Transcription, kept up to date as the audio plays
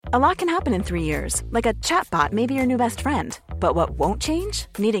A lot can happen in 3 years, like a chatbot may be your new best friend. But what won't change?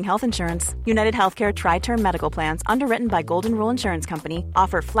 Needing health insurance. United Healthcare Tri-Term Medical Plans, underwritten by Golden Rule Insurance Company,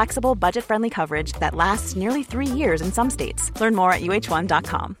 offer flexible, budget-friendly coverage that lasts nearly 3 years in some states. Learn more at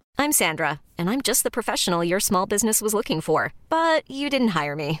uh1.com. I'm Sandra, and I'm just the professional your small business was looking for. But you didn't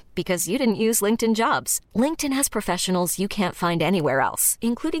hire me because you didn't use LinkedIn Jobs. LinkedIn has professionals you can't find anywhere else,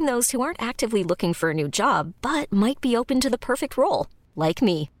 including those who aren't actively looking for a new job, but might be open to the perfect role, like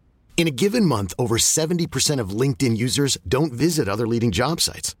me. In a given month, over 70% of LinkedIn users don't visit other leading job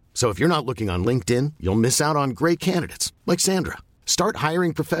sites. So if you're not looking on LinkedIn, you'll miss out on great candidates like Sandra. Start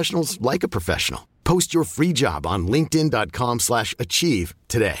hiring professionals like a professional. Post your free job on linkedin.com/achieve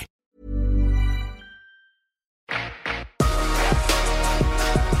today.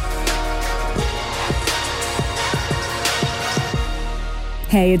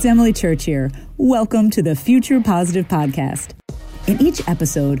 Hey, it's Emily Church here. Welcome to the Future Positive Podcast. In each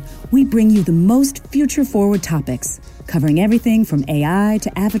episode, we bring you the most future-forward topics, covering everything from AI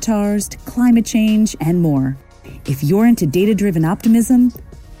to avatars to climate change and more. If you're into data-driven optimism,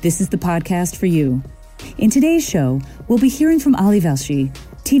 this is the podcast for you. In today's show, we'll be hearing from Ali Velshi,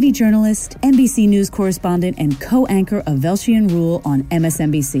 TV journalist, NBC News correspondent, and co-anchor of Velshi and Rule on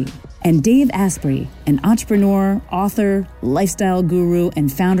MSNBC. And Dave Asprey, an entrepreneur, author, lifestyle guru,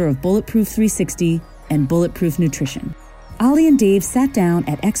 and founder of Bulletproof 360 and Bulletproof Nutrition. Ali and Dave sat down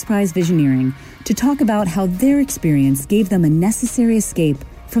at XPRIZE Visioneering to talk about how their experience gave them a necessary escape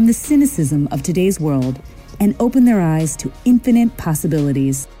from the cynicism of today's world and opened their eyes to infinite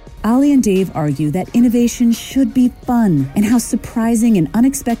possibilities. Ali and Dave argue that innovation should be fun and how surprising and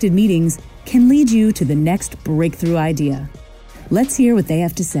unexpected meetings can lead you to the next breakthrough idea. Let's hear what they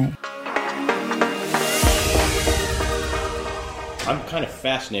have to say. I'm kind of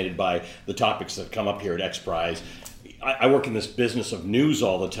fascinated by the topics that come up here at XPRIZE. I work in this business of news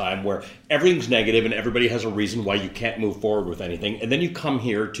all the time where everything's negative and everybody has a reason why you can't move forward with anything. And then you come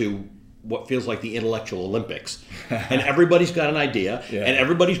here to what feels like the intellectual Olympics. And everybody's got an idea and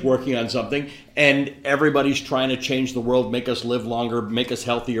everybody's working on something and everybody's trying to change the world, make us live longer, make us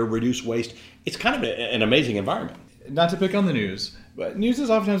healthier, reduce waste. It's kind of an amazing environment. Not to pick on the news, but news is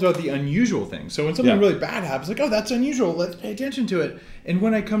oftentimes about the unusual things. So when something really bad happens, like, oh, that's unusual, let's pay attention to it. And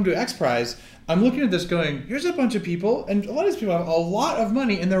when I come to XPRIZE, I'm looking at this going, here's a bunch of people, and a lot of these people have a lot of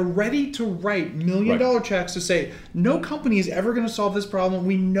money, and they're ready to write million-dollar checks to say, no company is ever going to solve this problem.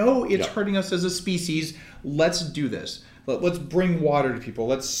 We know it's hurting us as a species. Let's do this. Let's bring water to people.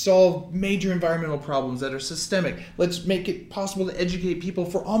 Let's solve major environmental problems that are systemic. Let's make it possible to educate people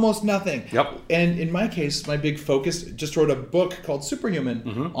for almost nothing. And in my case, my big focus, just wrote a book called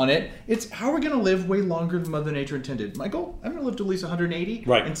Superhuman on it. It's how we're going to live way longer than Mother Nature intended. My goal, I'm going to live to at least 180.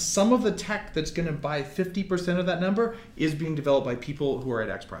 And some of the tech that's going to buy 50% of that number is being developed by people who are at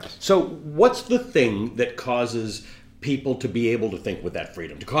XPRIZE. So what's the thing that causes people to be able to think with that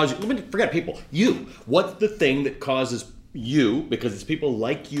freedom? To cause, forget people, you. What's the thing that causes you, because it's people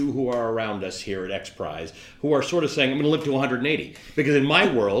like you who are around us here at XPRIZE, who are sort of saying, I'm going to live to 180. Because in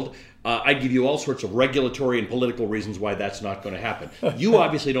my world, I'd give you all sorts of regulatory and political reasons why that's not going to happen. You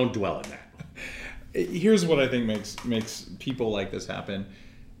obviously don't dwell in that. Here's what I think makes people like this happen.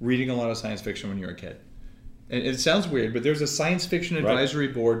 Reading a lot of science fiction when you're a kid. And it sounds weird, but there's a science fiction advisory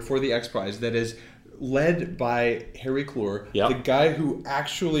board for the XPRIZE that is led by Harry Kloor, the guy who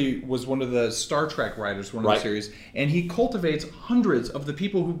actually was one of the Star Trek writers, one of the series, and he cultivates hundreds of the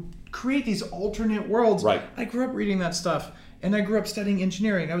people who create these alternate worlds. I grew up reading that stuff, and I grew up studying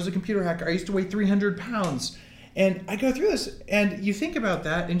engineering. I was a computer hacker. I used to weigh 300 pounds. And I go through this, and you think about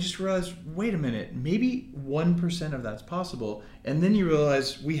that and just realize, wait a minute, maybe 1% of that's possible. And then you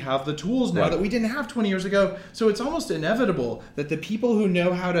realize we have the tools now that we didn't have 20 years ago. So it's almost inevitable that the people who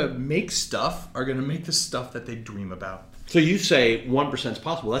know how to make stuff are going to make the stuff that they dream about. So you say 1% is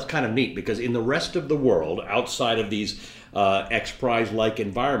possible. That's kind of neat, because in the rest of the world, outside of these XPRIZE-like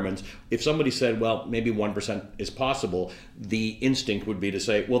environments, if somebody said, well, maybe 1% is possible, the instinct would be to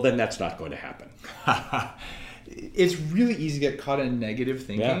say, well, then that's not going to happen. It's really easy to get caught in negative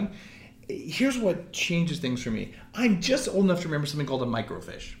thinking. Here's what changes things for me. I'm just old enough to remember something called a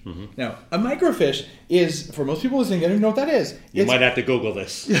microfiche. Now, a microfiche is, for most people listening, they don't even know what that is. You might have to Google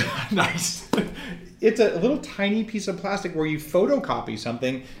this. Nice. It's a little tiny piece of plastic where you photocopy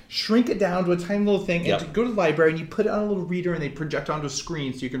something, shrink it down to a tiny little thing, and to go to the library and you put it on a little reader and they project onto a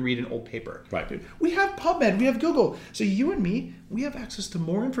screen so you can read an old paper. Dude, we have PubMed, we have Google. So you and me, we have access to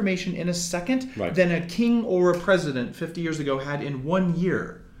more information in a second than a king or a president 50 years ago had in 1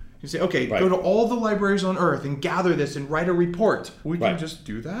 year. You say, okay, go to all the libraries on Earth and gather this and write a report. We can just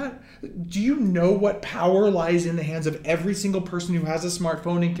do that? Do you know what power lies in the hands of every single person who has a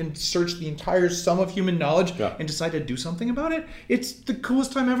smartphone and can search the entire sum of human knowledge and decide to do something about it? It's the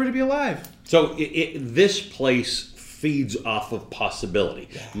coolest time ever to be alive. So this place feeds off of possibility,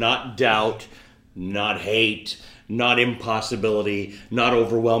 not doubt, not hate, not impossibility, not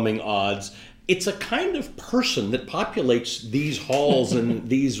overwhelming odds. It's a kind of person that populates these halls and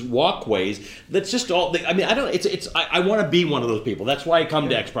these walkways. That's just all. I want to be one of those people. That's why I come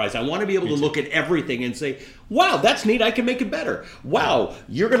to X Prize. I want to be able to look at everything and say, "Wow, that's neat. I can make it better. Wow,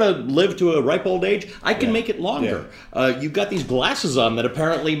 you're going to live to a ripe old age. I can make it longer. You've got these glasses on that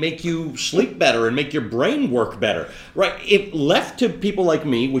apparently make you sleep better and make your brain work better, right?" If left to people like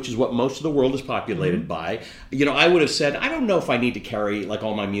me, which is what most of the world is populated by, I would have said, I don't know if I need to carry like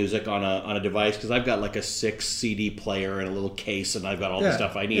all my music on a device, because I've got like a 6 CD player and a little case, and I've got all the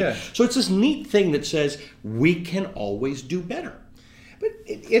stuff I need. Yeah. So it's this neat thing that says we can always do better. But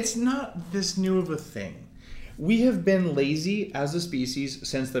it's not this new of a thing. We have been lazy as a species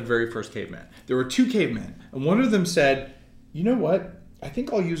since the very first caveman. There were 2 cavemen, and one of them said, you know what? I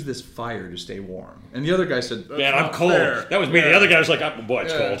think I'll use this fire to stay warm. And the other guy said, man, I'm cold. Fair. That was me. The other guy was like, oh, boy,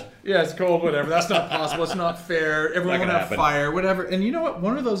 it's cold. Yeah, it's cold, whatever. That's not possible. It's not fair. Everyone will have fire, whatever. And you know what?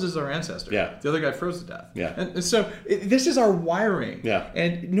 One of those is our ancestor. Yeah. The other guy froze to death. Yeah. And so this is our wiring. Yeah.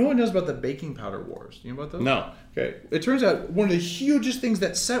 And no one knows about the baking powder wars. Do you know about those? No. Okay. It turns out one of the hugest things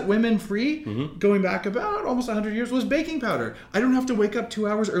that set women free, going back about almost 100 years, was baking powder. I don't have to wake up 2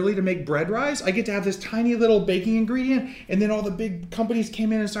 hours early to make bread rise. I get to have this tiny little baking ingredient, and then all the big companies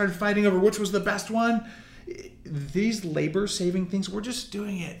came in and started fighting over which was the best one. These labor-saving things, we're just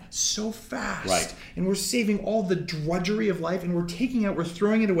doing it so fast. Right. And we're saving all the drudgery of life, and we're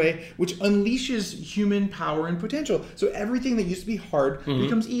throwing it away, which unleashes human power and potential. So everything that used to be hard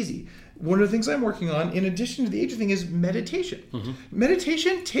becomes easy. One of the things I'm working on, in addition to the aging thing, is meditation.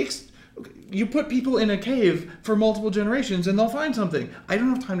 Meditation takes... You put people in a cave for multiple generations and they'll find something. I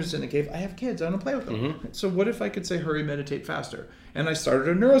don't have time to sit in a cave. I have kids. I want to play with them. So what if I could say, hurry, meditate faster? And I started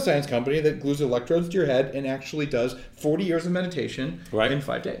a neuroscience company that glues electrodes to your head and actually does 40 years of meditation in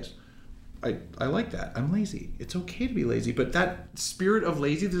 5 days. I like that. I'm lazy. It's okay to be lazy. But that spirit of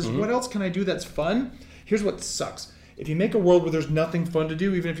lazy, this is what else can I do that's fun? Here's what sucks. If you make a world where there's nothing fun to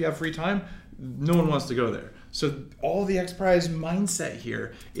do, even if you have free time, no one wants to go there. So all the X Prize mindset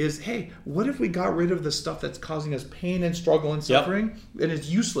here is, hey, what if we got rid of the stuff that's causing us pain and struggle and suffering and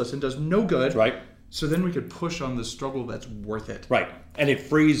is useless and does no good? Right. So then we could push on the struggle that's worth it. Right. And it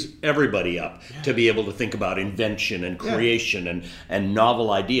frees everybody up to be able to think about invention and creation and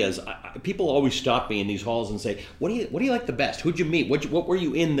novel ideas. People always stop me in these halls and say, what do you like the best? Who'd you meet? What were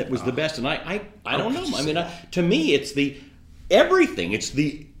you in that was the best? And I don't know. I mean, to me, it's everything. It's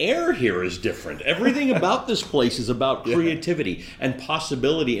the air here is different. Everything about this place is about creativity and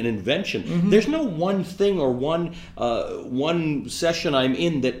possibility and invention. There's no one thing or one session I'm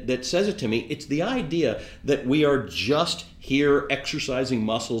in that says it to me. It's the idea that we are just here exercising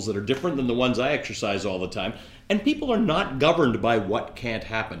muscles that are different than the ones I exercise all the time. And people are not governed by what can't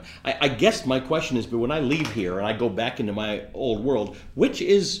happen. I guess my question is, but when I leave here and I go back into my old world, which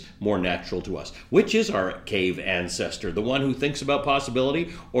is more natural to us? Which is our cave ancestor? The one who thinks about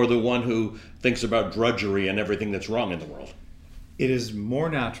possibility or the one who thinks about drudgery and everything that's wrong in the world? It is more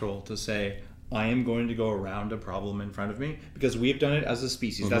natural to say, I am going to go around a problem in front of me, because we've done it as a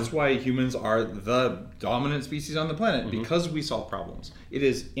species. That's why humans are the dominant species on the planet, because we solve problems. It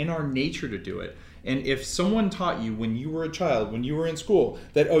is in our nature to do it. And if someone taught you when you were a child, when you were in school,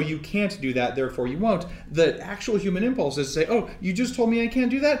 that, oh, you can't do that, therefore you won't, the actual human impulse is to say, oh, you just told me I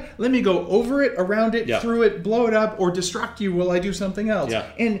can't do that? Let me go over it, around it, through it, blow it up, or distract you while I do something else.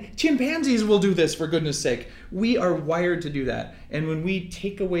 And chimpanzees will do this, for goodness sake. We are wired to do that. And when we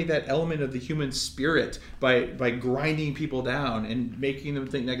take away that element of the human spirit by grinding people down and making them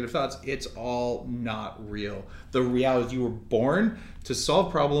think negative thoughts, it's all not real. The reality is you were born to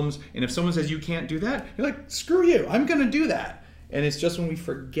solve problems, and if someone says you can't do that, you're like, screw you, I'm going to do that. And it's just when we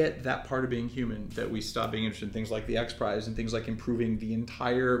forget that part of being human that we stop being interested in things like the X Prize and things like improving the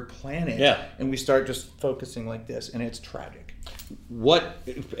entire planet. And we start just focusing like this, and it's tragic.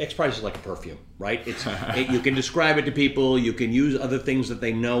 X Prize is like a perfume, right? You can describe it to people. You can use other things that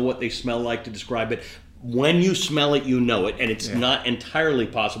they know what they smell like to describe it. When you smell it, you know it, and it's not entirely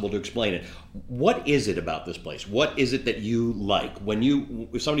possible to explain it. What is it about this place? What is it that you like?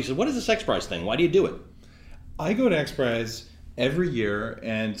 If somebody says, what is this X Prize thing? Why do you do it? I go to X Prize every year,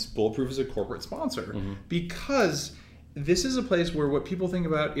 and Bulletproof is a corporate sponsor, because this is a place where what people think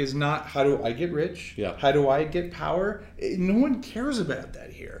about is not how do I get rich, how do I get power. No one cares about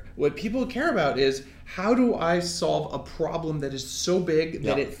that here. What people care about is how do I solve a problem that is so big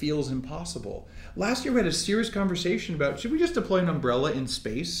that it feels impossible. Last year we had a serious conversation about should we just deploy an umbrella in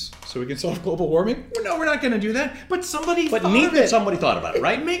space so we can solve global warming? Well, no, we're not going to do that. But somebody thought of it. Somebody thought about it,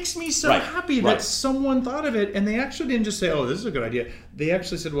 right? It makes me so happy that someone thought of it, and they actually didn't just say, oh, this is a good idea. They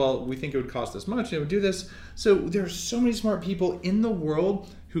actually said, well, we think it would cost this much, and it would do this. So there are so many smart people in the world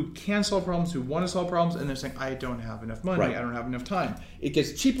who can solve problems, who want to solve problems, and they're saying, I don't have enough money, I don't have enough time. It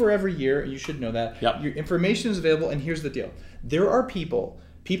gets cheaper every year, and you should know that. Your information is available, and here's the deal. There are people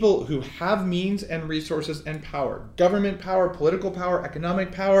who have means and resources and power, government power, political power,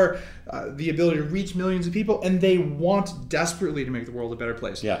 economic power, the ability to reach millions of people, and they want desperately to make the world a better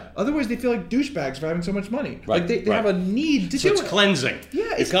place. Otherwise, they feel like douchebags for having so much money. Like they have a need to do it. So it's cleansing.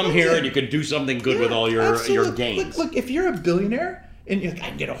 Yeah, you come here and you can do something good with all your gains. Look, if you're a billionaire, and you're like,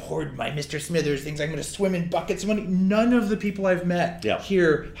 I'm going to hoard my Mr. Smithers things. I'm going to swim in buckets of money. None of the people I've met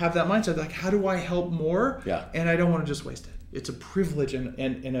here have that mindset. Like, how do I help more? And I don't want to just waste it. It's a privilege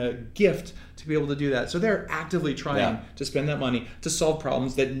and a gift to be able to do that. So they're actively trying to spend that money to solve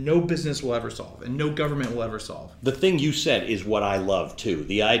problems that no business will ever solve and no government will ever solve. The thing you said is what I love, too.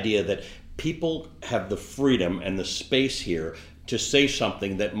 The idea that people have the freedom and the space here to say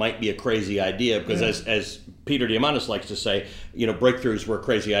something that might be a crazy idea, because as Peter Diamandis likes to say, breakthroughs were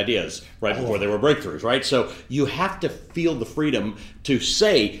crazy ideas before they were breakthroughs, right? So you have to feel the freedom to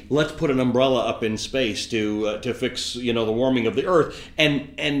say, let's put an umbrella up in space to fix the warming of the Earth,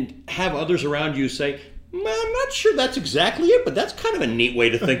 and have others around you say, I'm not sure that's exactly it, but that's kind of a neat way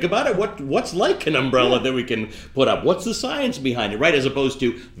to think about it. What's like an umbrella that we can put up? What's the science behind it, right? As opposed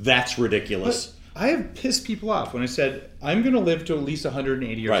to, that's ridiculous. But I have pissed people off when I said, I'm going to live to at least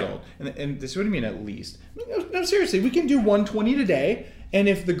 180 years old. And this, what do you mean at least? No, seriously, we can do 120 today. And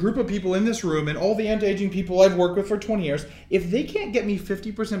if the group of people in this room and all the anti-aging people I've worked with for 20 years, if they can't get me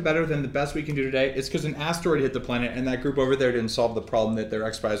 50% better than the best we can do today, it's because an asteroid hit the planet and that group over there didn't solve the problem that their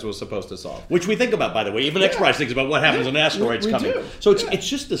XPRIZE was supposed to solve. Which we think about, by the way. Even XPRIZE thinks about what happens when asteroids coming. So it's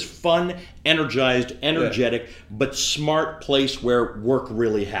just this fun, energized, energetic, but smart place where work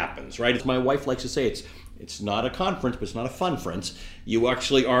really happens, right? As my wife likes to say, it's not a conference, but it's not a fun-ference. You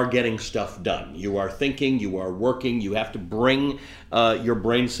actually are getting stuff done. You are thinking, you are working, you have to bring your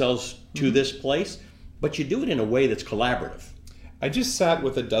brain cells to this place, but you do it in a way that's collaborative. I just sat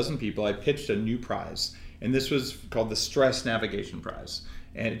with a dozen people. I pitched a new prize, and this was called the Stress Navigation Prize.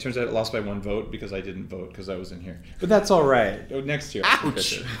 And it turns out it lost by one vote because I didn't vote because I was in here. But that's all right. Next year.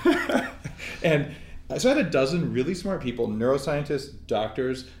 Ouch! And so I had a dozen really smart people, neuroscientists,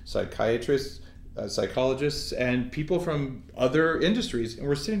 doctors, psychiatrists, psychologists, and people from other industries, and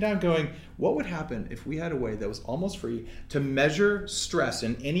we're sitting down going, what would happen if we had a way that was almost free to measure stress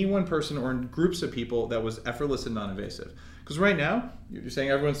in any one person or in groups of people that was effortless and non-invasive? Because right now, you're saying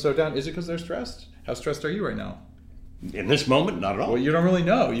everyone's so down. Is it because they're stressed? How stressed are you right now? In this moment, not at all. Well, you don't really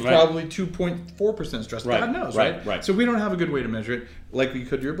know. You're probably 2.4% stressed. God knows, right? So we don't have a good way to measure it like we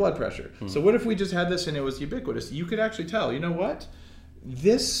could your blood pressure. So what if we just had this and it was ubiquitous? You could actually tell, you know what?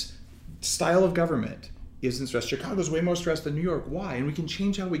 This style of government isn't stressed. Chicago's way more stressed than New York. Why? And we can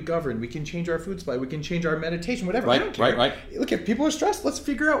change how we govern. We can change our food supply. We can change our meditation, whatever. I don't care. Look, if people are stressed, let's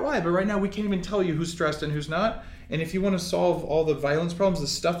figure out why. But right now, we can't even tell you who's stressed and who's not. And if you want to solve all the violence problems, the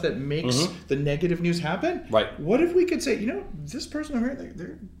stuff that makes the negative news happen, what if we could say, this person over here,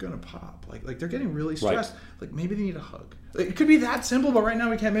 they're going to pop. Like they're getting really stressed. Like maybe they need a hug. It could be that simple, but right now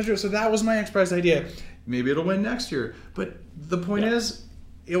we can't measure it. So that was my XPRIZE idea. Maybe it'll win next year. But the point is,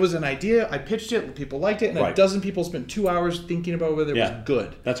 it was an idea. I pitched it. People liked it. And a dozen people spent 2 hours thinking about whether it was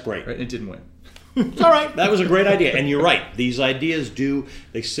good. That's great. Right? And it didn't win. All right. That was a great idea. And you're right. These ideas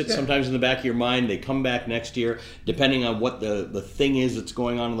they sit sometimes in the back of your mind. They come back next year, depending on what the thing is that's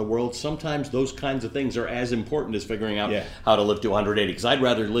going on in the world. Sometimes those kinds of things are as important as figuring out how to live to 180. Because I'd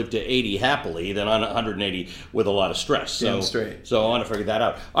rather live to 80 happily than on 180 with a lot of stress. So I want to figure that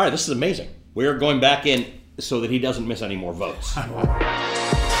out. All right. This is amazing. We're going back in so that he doesn't miss any more votes.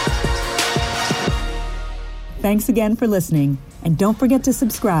 Thanks again for listening, and don't forget to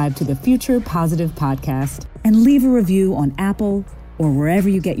subscribe to the Future Positive Podcast and leave a review on Apple or wherever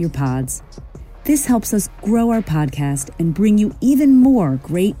you get your pods. This helps us grow our podcast and bring you even more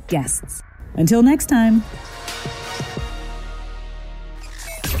great guests. Until next time.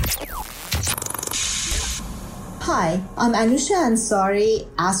 Hi, I'm Anusha Ansari,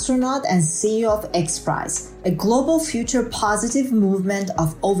 astronaut and CEO of XPRIZE, a global future positive movement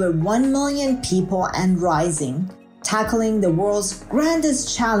of over 1 million people and rising. tackling the world's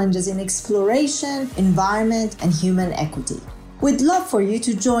grandest challenges in exploration, environment, and human equity. We'd love for you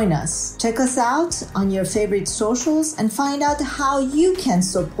to join us. Check us out on your favorite socials and find out how you can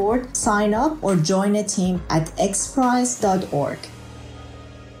support, sign up, or join a team at xprize.org.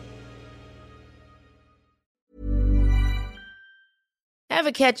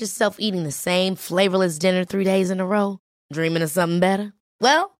 Ever catch yourself eating the same flavorless dinner 3 days in a row? Dreaming of something better?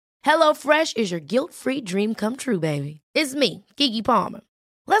 Well, HelloFresh is your guilt-free dream come true, baby. It's me, Keke Palmer.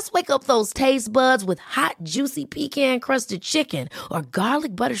 Let's wake up those taste buds with hot, juicy pecan-crusted chicken or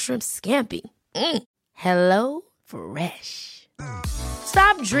garlic butter shrimp scampi. Hello Fresh.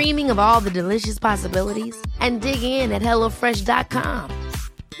 Stop dreaming of all the delicious possibilities and dig in at HelloFresh.com.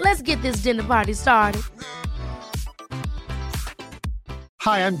 Let's get this dinner party started.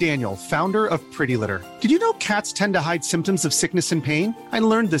 Hi, I'm Daniel, founder of Pretty Litter. Did you know cats tend to hide symptoms of sickness and pain? I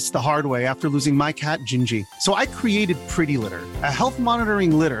learned this the hard way after losing my cat, Gingy. So I created Pretty Litter, a health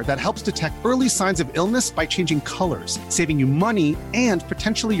monitoring litter that helps detect early signs of illness by changing colors, saving you money and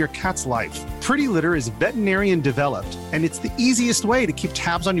potentially your cat's life. Pretty Litter is veterinarian developed, and it's the easiest way to keep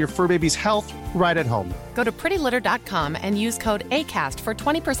tabs on your fur baby's health right at home. Go to prettylitter.com and use code ACAST for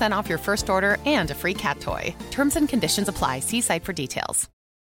 20% off your first order and a free cat toy. Terms and conditions apply. See site for details.